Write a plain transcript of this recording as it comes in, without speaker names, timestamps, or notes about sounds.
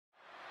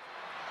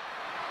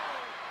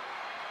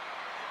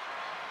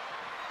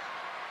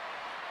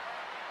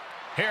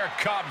Here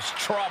comes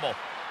trouble.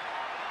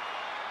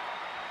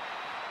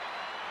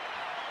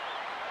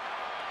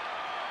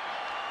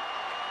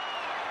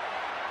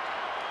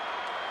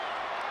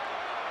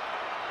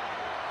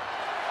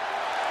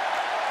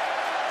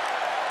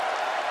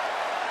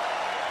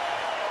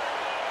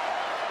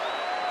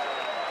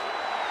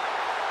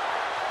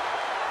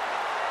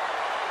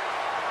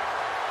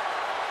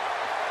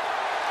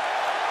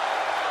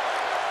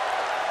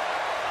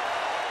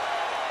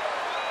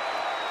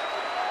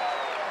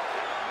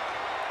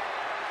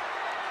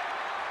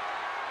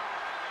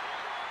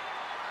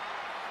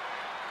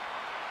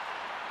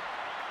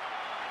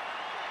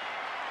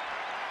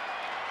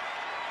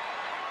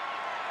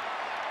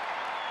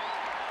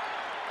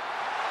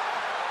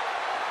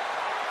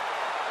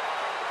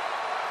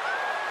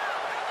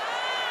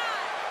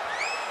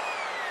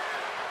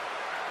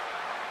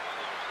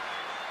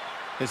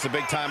 It's a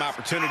big-time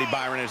opportunity,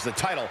 Byron, as the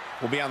title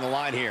will be on the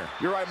line here.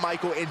 You're right,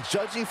 Michael, and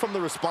judging from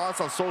the response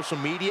on social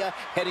media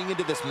heading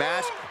into this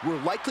match, we're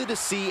likely to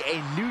see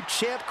a new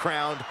champ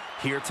crowned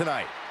here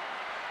tonight.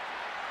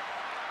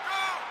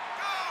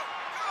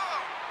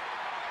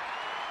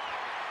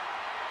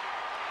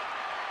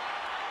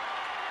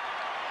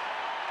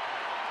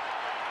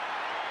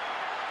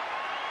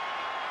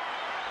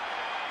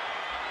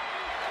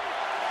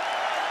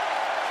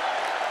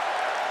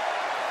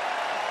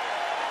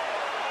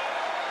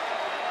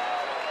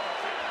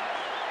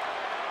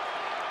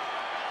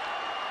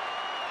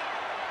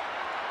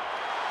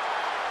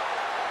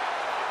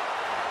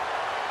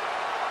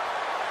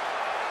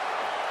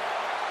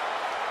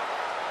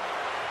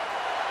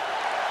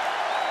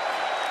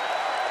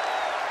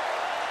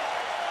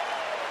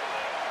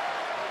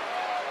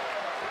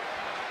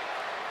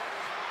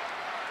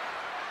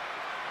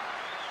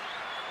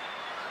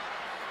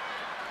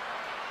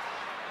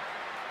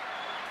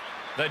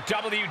 The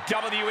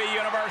WWE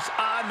Universe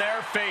on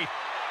their feet.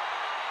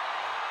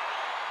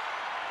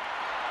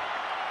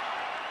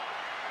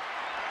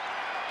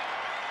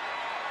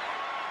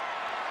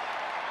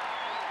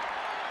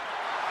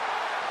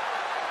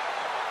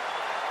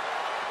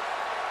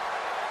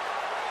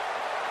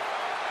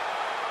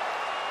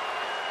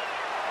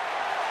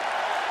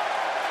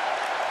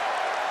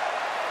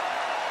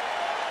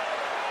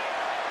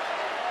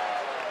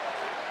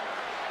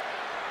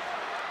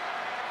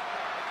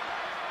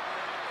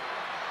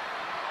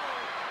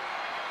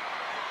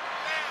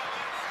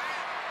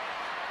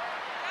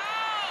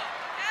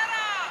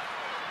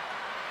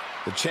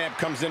 The champ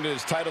comes into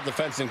his title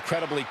defense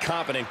incredibly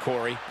confident,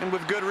 Corey. And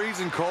with good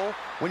reason, Cole.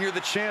 When you're the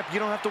champ, you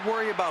don't have to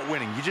worry about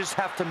winning. You just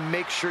have to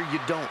make sure you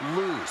don't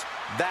lose.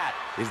 That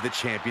is the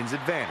champion's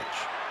advantage.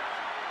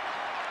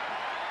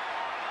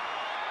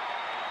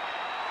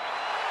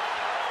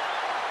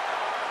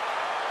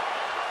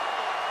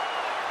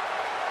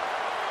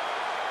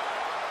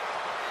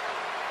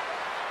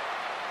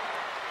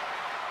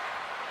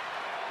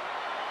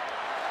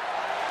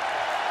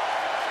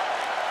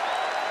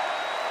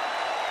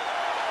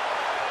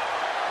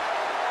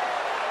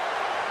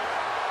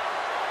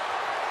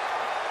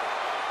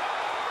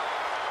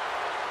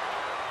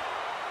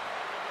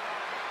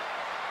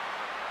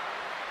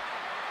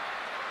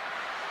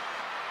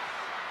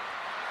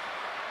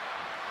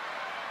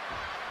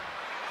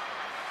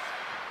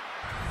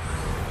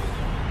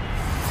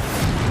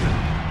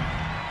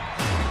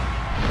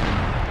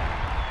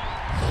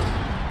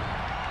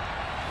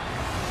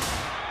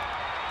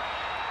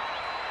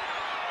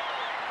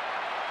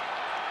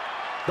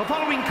 The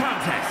following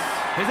contest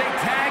is a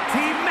tag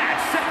team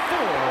match set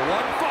for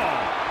one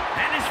fall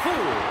and is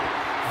for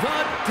the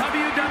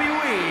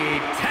WWE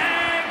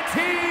Tag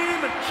Team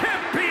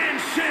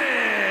Championship.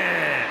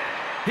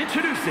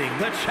 Introducing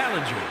the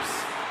challengers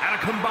at a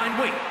combined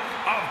weight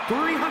of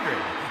 310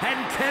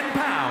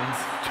 pounds,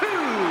 Too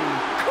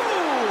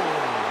Cool.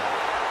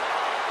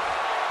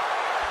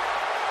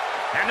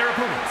 And their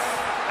opponents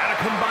at a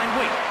combined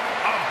weight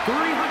of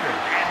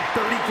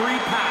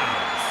 333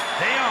 pounds.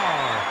 They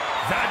are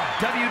the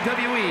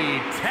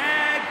WWE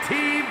Tag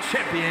Team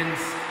Champions,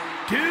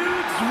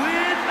 Dudes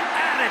with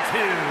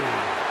Attitude.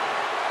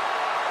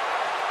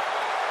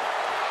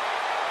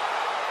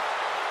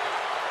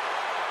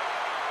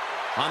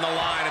 On the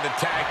line of the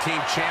Tag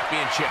Team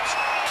Championships,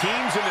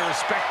 teams in their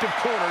respective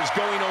corners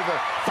going over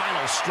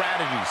final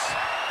strategies.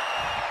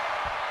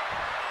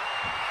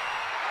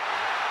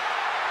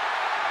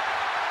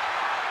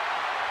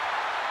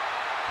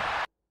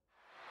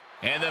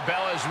 And the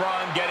bell is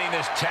rung, getting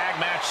this tag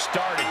match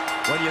started.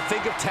 When you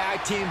think of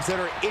tag teams that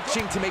are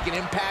itching to make an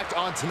impact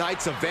on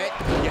tonight's event,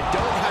 you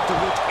don't have to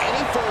look any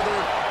further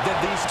than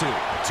these two.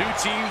 Two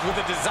teams with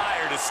a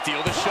desire to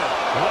steal the show.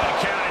 One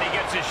count, and he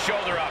gets his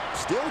shoulder up.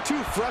 Still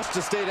too fresh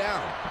to stay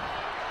down.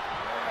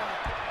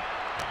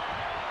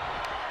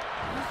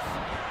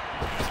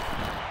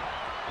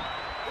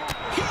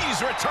 He's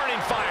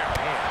returning fire.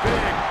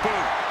 Big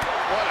boot.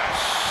 What a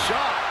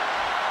shot.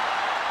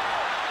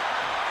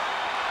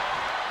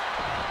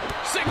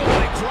 Single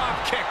leg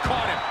drop kick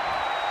caught him.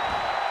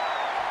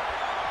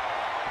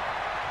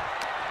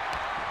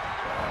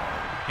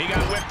 He got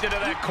whipped into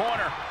that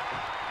corner.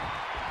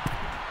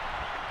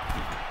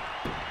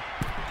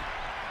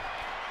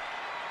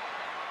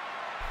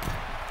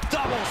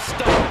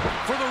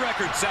 For the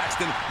record,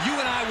 Saxton, you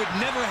and I would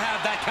never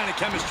have that kind of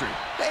chemistry.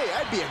 Hey,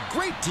 I'd be a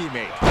great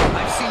teammate.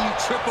 I've seen you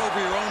trip over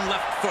your own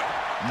left foot.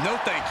 No,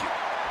 thank you.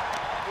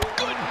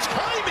 Good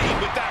timing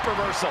with that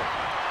reversal.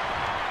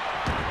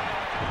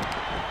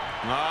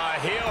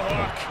 Heel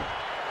hook.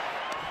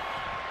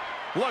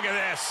 Look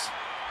at this.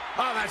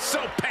 Oh, that's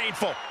so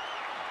painful.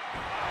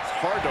 It's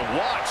hard to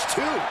watch,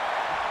 too.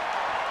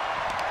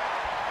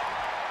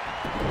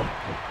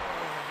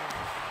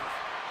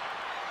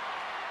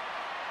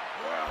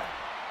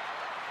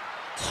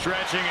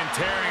 Stretching and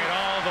tearing at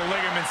all the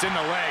ligaments in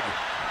the leg.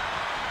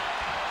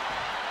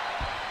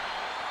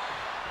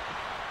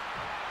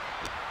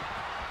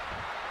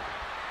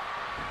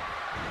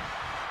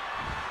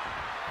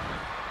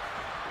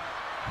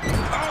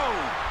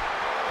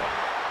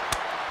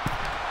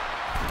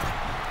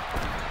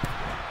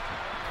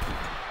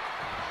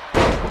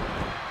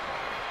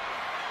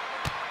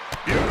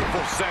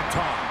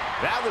 Senton.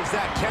 That was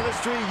that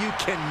chemistry you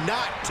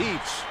cannot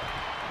teach.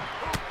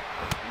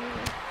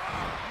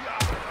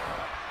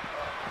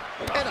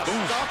 And a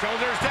stop.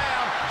 Shoulders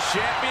down.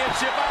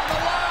 Championship on the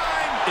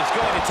line. It's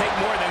going to take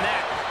more than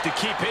that to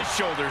keep his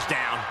shoulders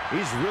down.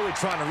 He's really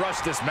trying to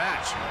rush this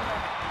match.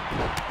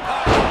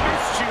 I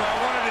missed you. I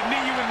wanted to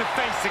knee you in the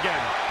face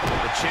again.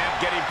 The champ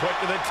getting put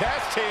to the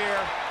test here.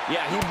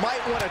 Yeah, he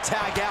might want to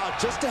tag out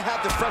just to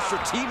have the fresher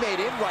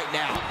teammate in right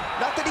now.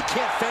 Not that he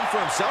can't fend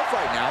for himself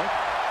right now.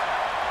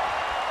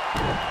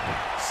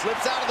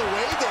 Slips out of the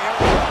way there.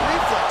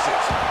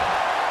 Reflexes.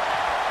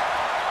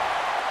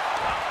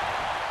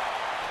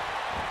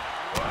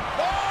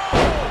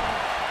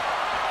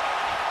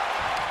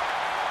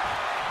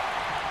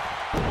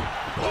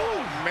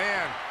 Oh,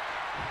 man.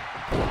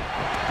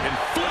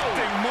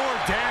 Inflicting more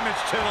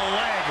damage to the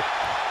leg.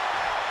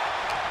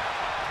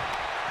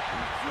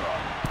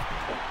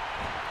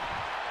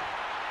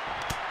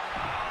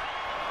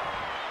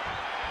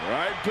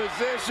 Right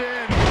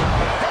position.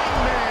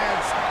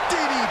 Hangman's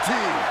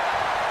DDT.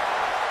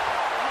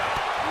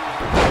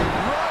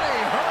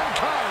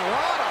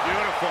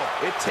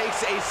 It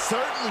takes a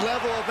certain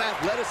level of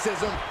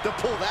athleticism to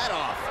pull that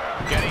off.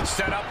 Getting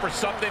set up for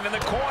something in the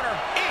corner,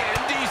 and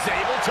he's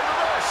able to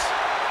reverse.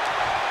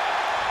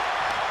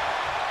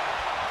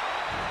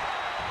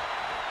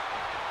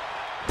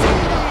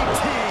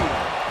 DDT.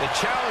 The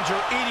challenger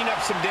eating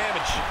up some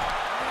damage.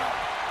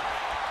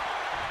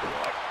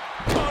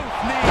 Both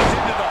knees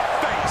into the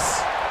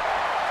face.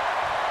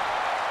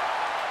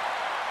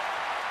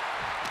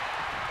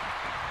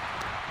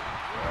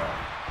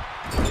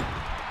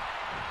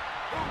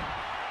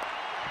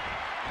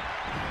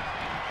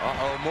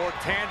 Uh-oh, more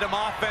tandem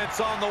offense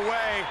on the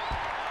way.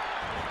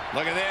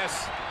 Look at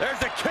this.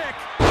 There's a kick.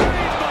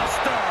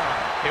 Brainbuster.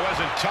 He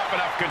wasn't tough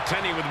enough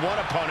contending with one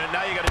opponent.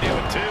 Now you got to deal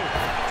with two.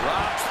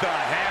 Drops the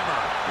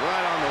hammer.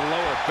 Right on the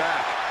lower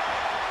back.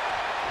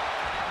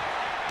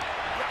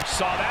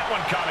 Saw that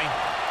one coming.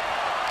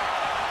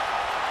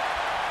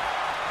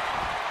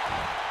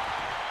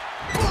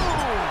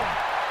 Boom!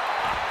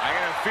 I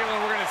got a feeling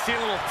we're going to see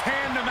a little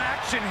tandem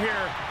action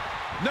here.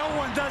 No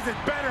one does it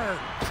better.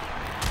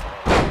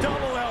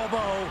 Double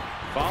elbow.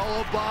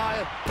 Followed by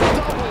a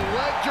double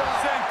leg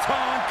drop.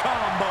 Senton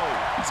combo.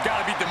 It's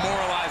got to be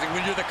demoralizing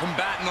when you're the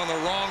combatant on the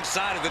wrong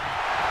side of the...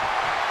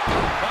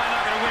 Probably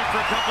not going to win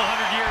for a couple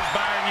hundred years,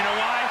 Byron. You know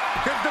why?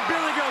 Because the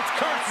Billy Goat's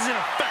curse is in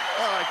effect.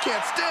 Oh, I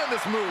can't stand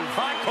this move.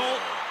 Hi,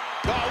 Colt.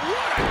 Oh,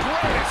 what a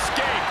great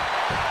escape.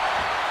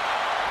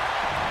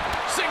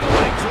 Single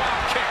leg drop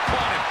kick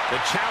on him.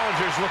 The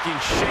challenger's looking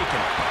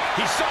shaken.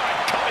 He saw it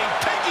coming,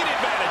 taking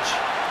advantage.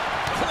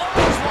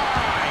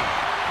 Clothesline.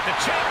 The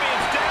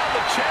champion's down.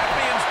 The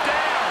champion's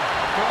down.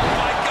 Oh,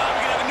 my God,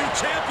 we have a new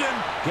champion.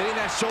 Getting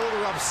that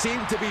shoulder up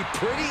seemed to be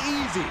pretty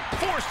easy.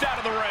 Forced out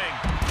of the ring.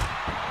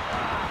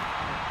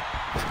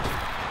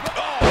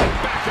 Oh,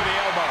 back to the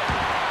elbow.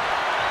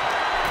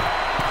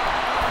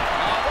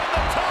 From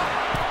the top.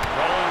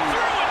 Rolling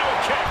through into a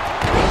kick.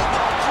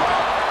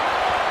 Drop.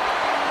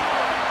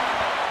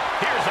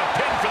 Here's a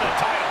pin for the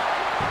title.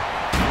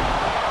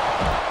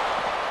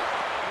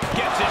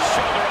 Gets his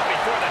shoulder up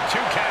before the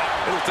 2 count.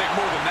 It'll take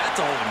more than that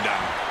to hold him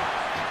down.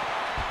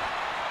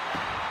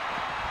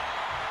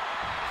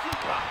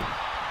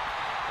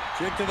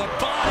 Kick to the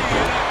body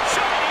and a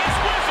Chinese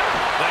wizard.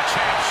 The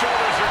champ's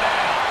shoulders are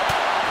down.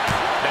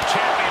 The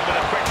champion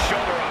with a quick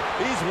shoulder up.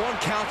 These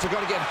 1 counts are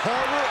going to get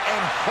harder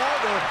and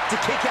harder to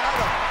kick out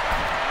of.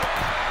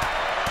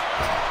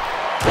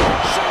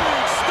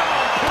 Shooting star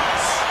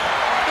press.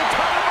 The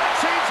title might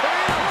change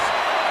hands.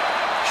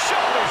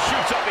 Shoulder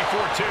shoots up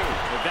before 2.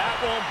 If that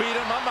won't beat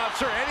him, I'm not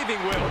sure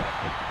anything will.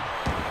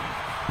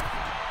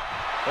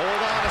 Hold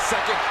on a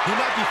second. He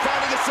might be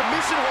finding a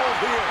submission hold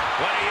here.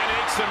 What a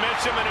unique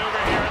submission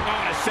maneuver here. I'm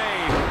going to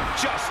save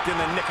just in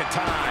the nick of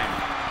time.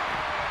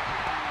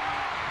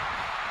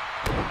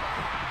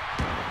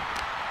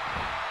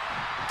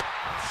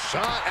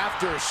 Shot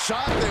after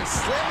shot, then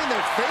slamming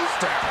their face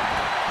down.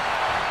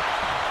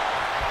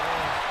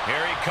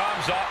 Here he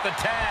comes off the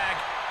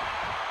tag.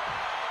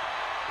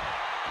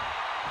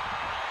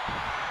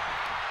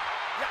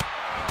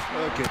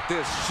 Look at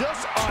this,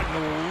 just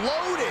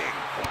unloading.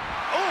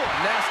 Oh, a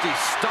nasty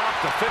stop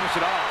to finish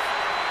it off.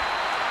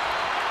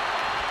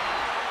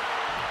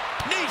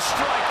 Knee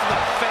strike to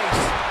the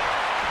face.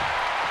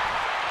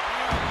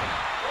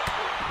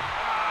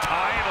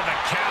 Able to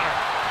counter.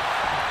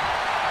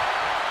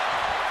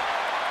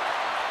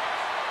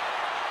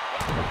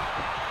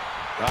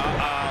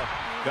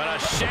 Gonna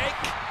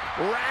shake,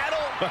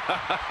 rattle,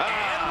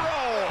 and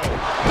roll.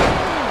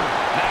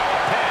 Now a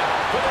pin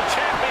for the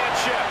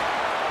championship.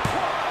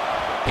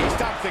 He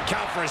stops the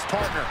count for his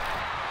partner.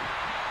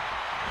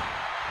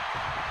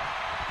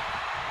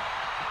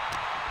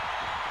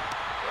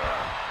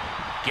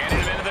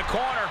 Getting him into the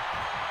corner.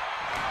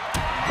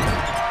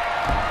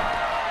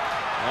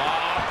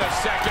 Off the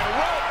second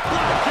rope.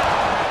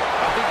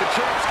 I think the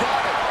champ's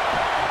got it.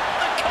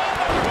 The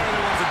cover.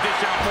 Clearly wants to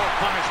dish out more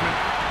punishment,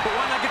 but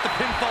why not get the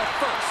pinfall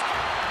first?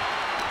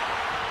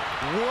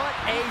 What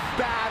a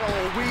battle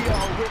we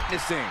are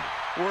witnessing.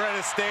 We're at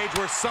a stage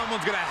where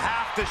someone's going to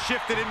have to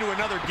shift it into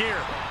another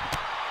gear.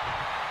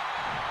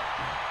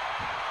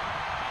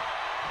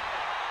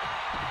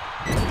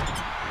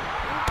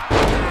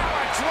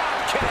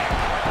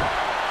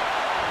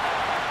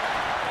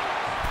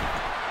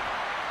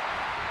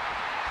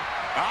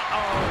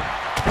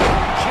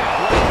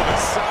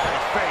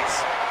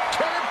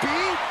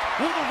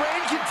 Will the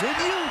reign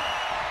continue?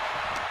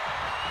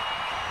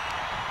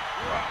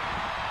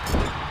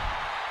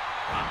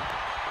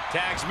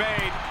 Tag's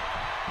made.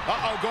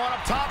 Going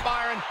up top,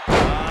 Byron.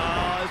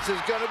 This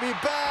is gonna be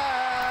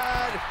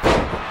bad.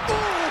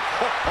 Ooh.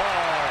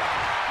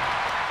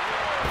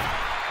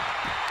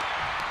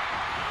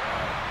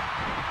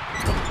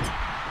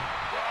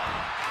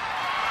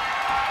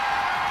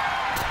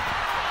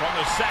 From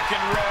the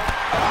second rope,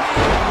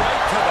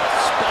 right to the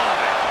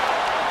spine.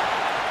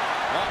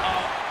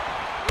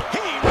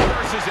 He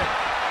reverses it.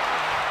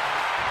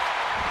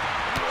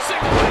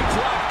 Single leg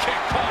drop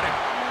kick caught him.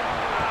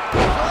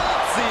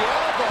 Drops the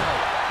elbow.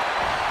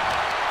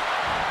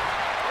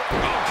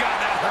 Oh, God,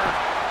 that hurt.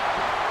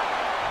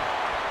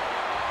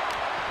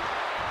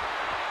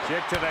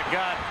 Kick to the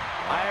gut.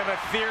 I have a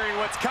theory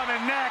what's coming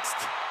next.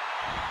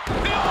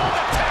 The old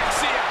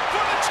ataxia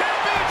for the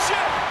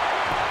championship.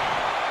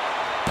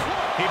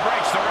 He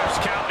breaks the ref's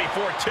count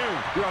before 2.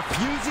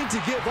 Refusing to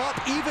give up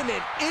even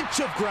an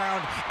inch of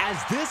ground as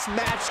this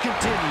match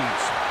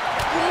continues.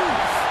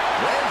 Oof!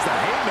 Lands the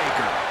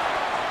haymaker.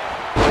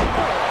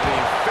 The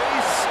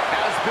face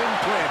has been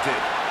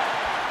planted.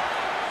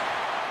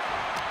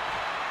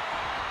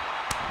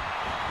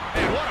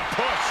 And what a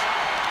push.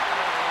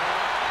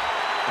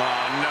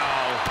 Oh, no.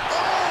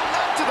 Oh,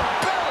 not to the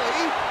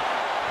belly.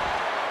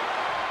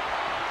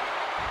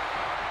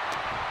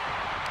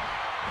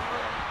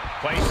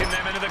 Placing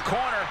them into the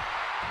corner.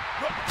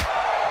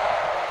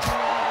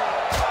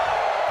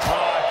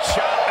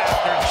 Chop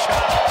after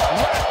chop.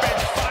 Rapid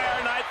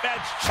fire knife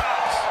edge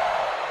chops.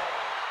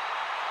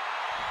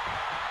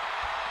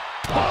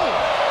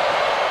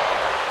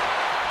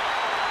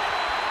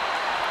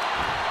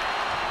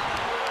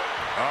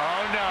 Oh,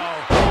 no.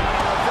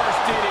 Reverse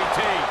DDT.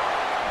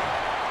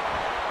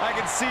 I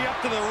can see up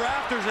to the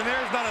rafters, and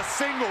there's not a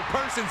single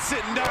person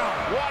sitting down.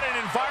 What an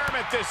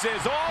environment this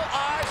is. All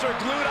eyes are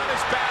glued on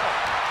this battle.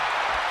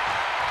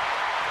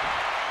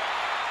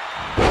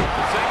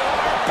 Single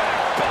arm back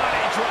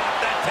body drop.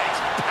 That takes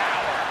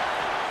power.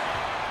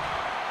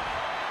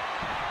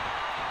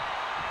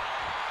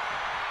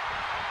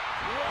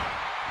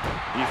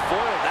 He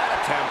foiled that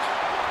attempt.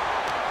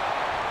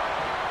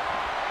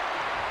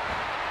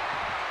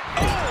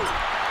 Oh!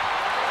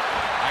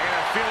 I got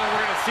a feeling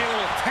we're going to see a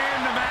little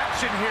tandem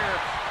action here.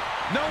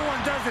 No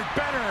one does it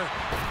better.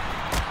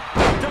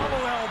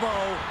 Double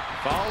elbow.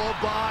 Followed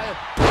by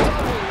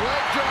double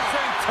leg drop.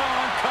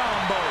 Senton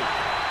combo.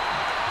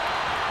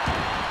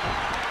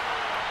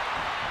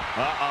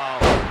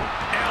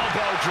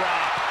 Elbow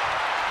drop.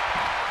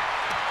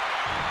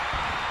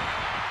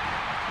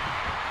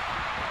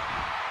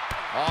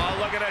 Oh,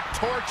 looking to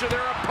torture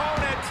their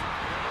opponent.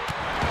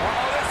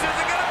 Oh, this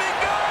isn't going to be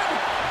good.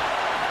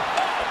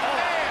 Oh,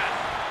 man.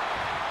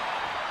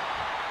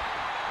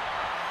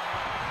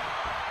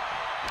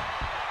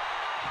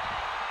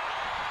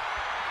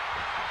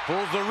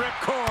 Pulls the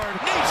ripcord.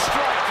 Knee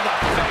strike to the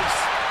face.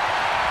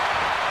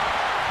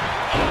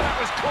 Oh, that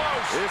was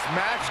close. This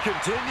match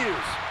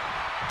continues.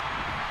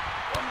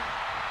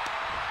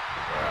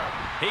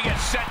 He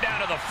gets set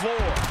down to the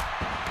floor.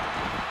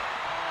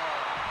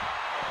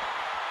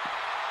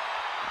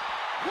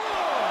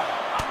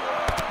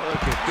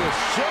 Look at this,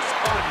 just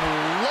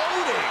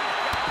unloading.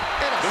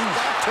 And a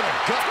stop to the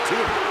gut,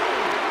 too.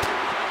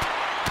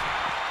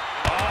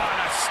 Oh, and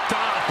a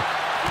stop.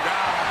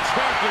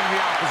 Trampling the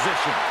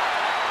opposition.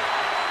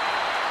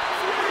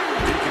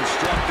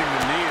 Deconstructing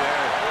the knee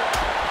there.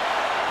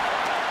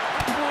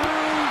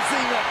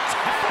 Bruising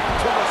attack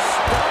to the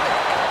stomach.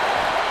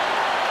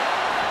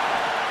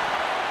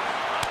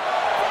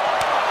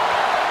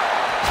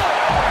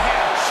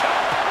 Overhand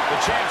chop. The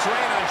champ's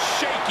laying on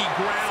shaky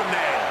ground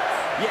now.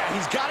 Yeah,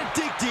 he's got to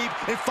dig deep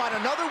and find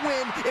another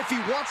win if he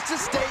wants to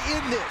stay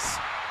in this.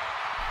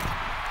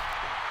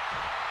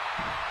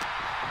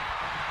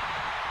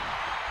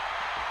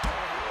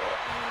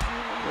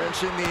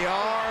 Wrenching the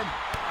arm.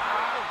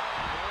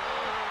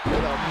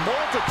 With a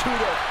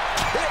multitude of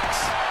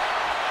kicks.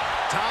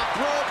 Top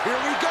rope,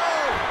 here we go.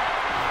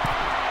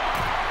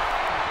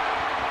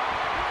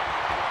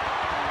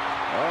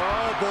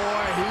 Oh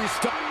boy, he's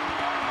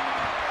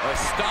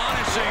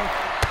astonishing.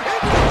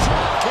 Into the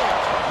drop kick.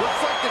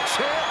 Looks like the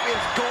champ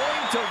is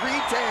going to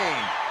retain.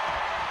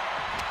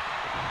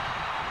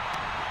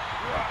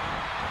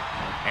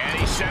 And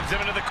he sends him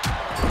into the...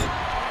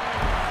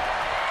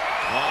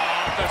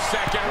 Off the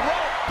second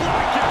rope.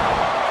 Block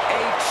out.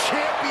 A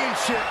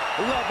championship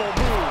level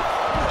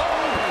move.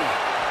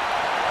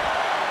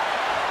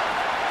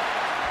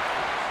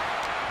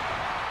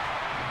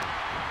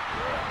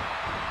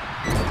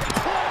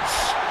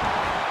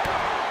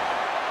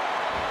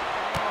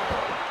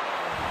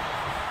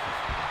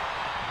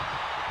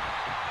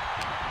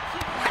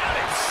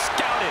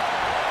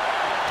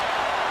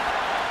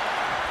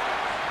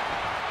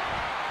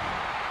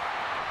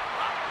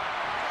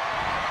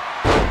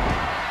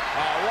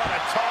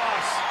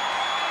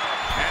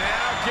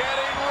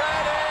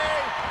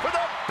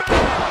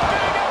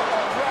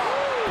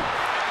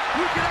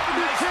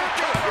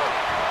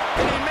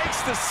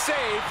 The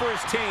save for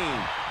his team.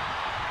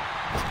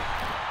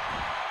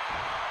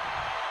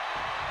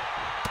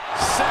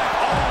 Set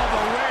all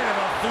the way to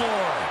the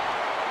floor.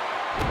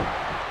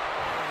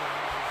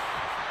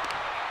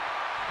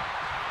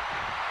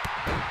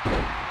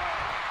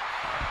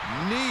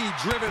 Knee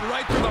driven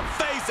right through the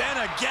face and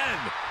again.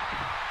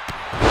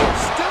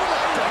 Still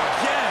not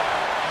Again.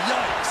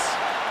 Yikes.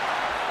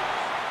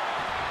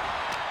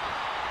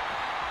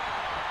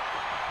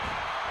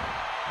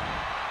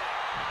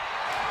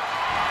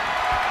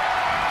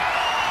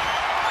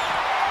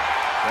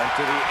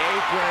 to the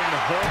apron,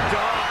 hooked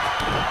up.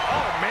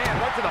 Oh, man,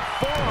 right to the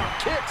forearm,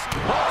 kicks,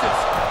 punches.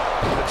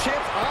 The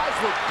champ's eyes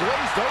look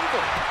glazed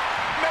over.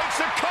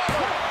 Makes a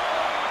cover.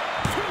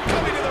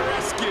 Coming to the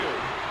rescue.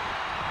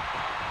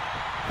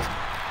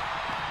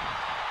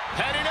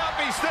 Heading up,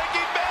 he's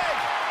thinking big.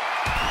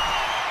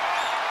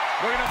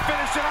 We're going to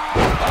finish it off.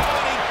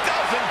 Oh, and he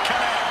doesn't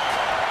connect.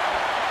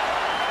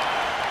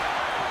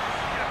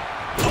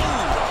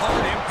 Ooh,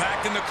 hard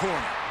impact in the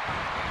corner.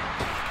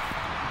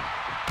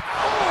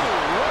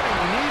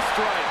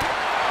 Strike.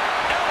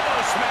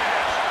 Elbow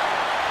smash.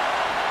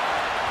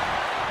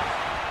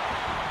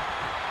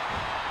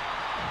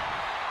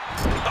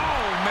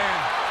 Oh,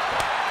 man.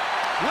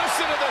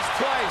 Listen to this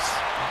place.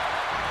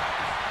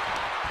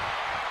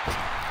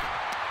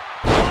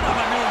 What a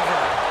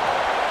maneuver.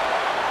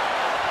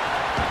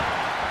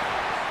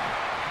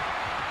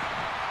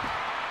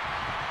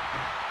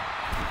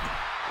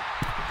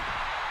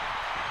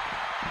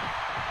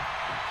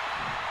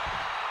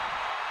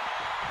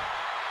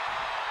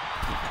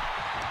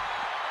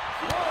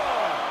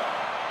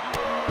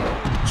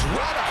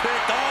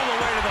 Drop-kicked all the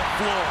way to the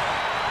floor.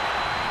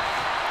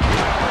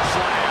 Power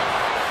slam.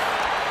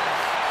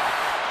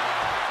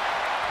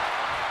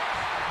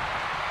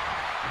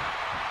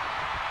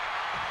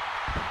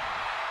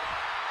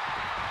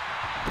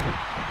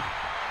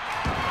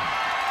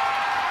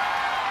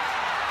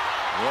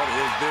 What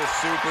is this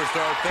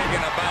superstar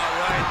thinking about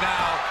right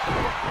now?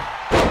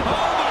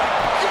 Oh my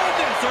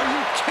goodness, are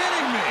you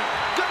kidding me?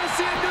 Gonna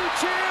see a new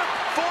champ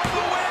For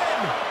the win!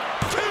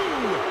 2!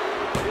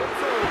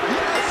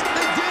 Yes,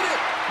 they did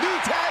it! New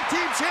tag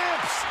team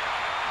champs!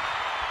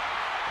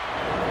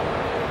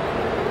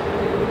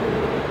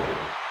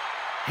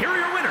 Here are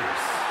your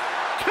winners.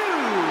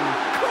 Cool.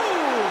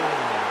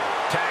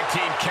 Tag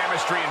team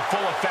chemistry in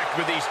full effect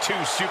with these two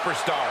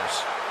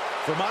superstars.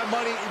 For my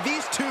money,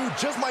 these two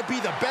just might be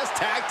the best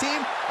tag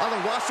team on the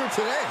roster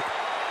today.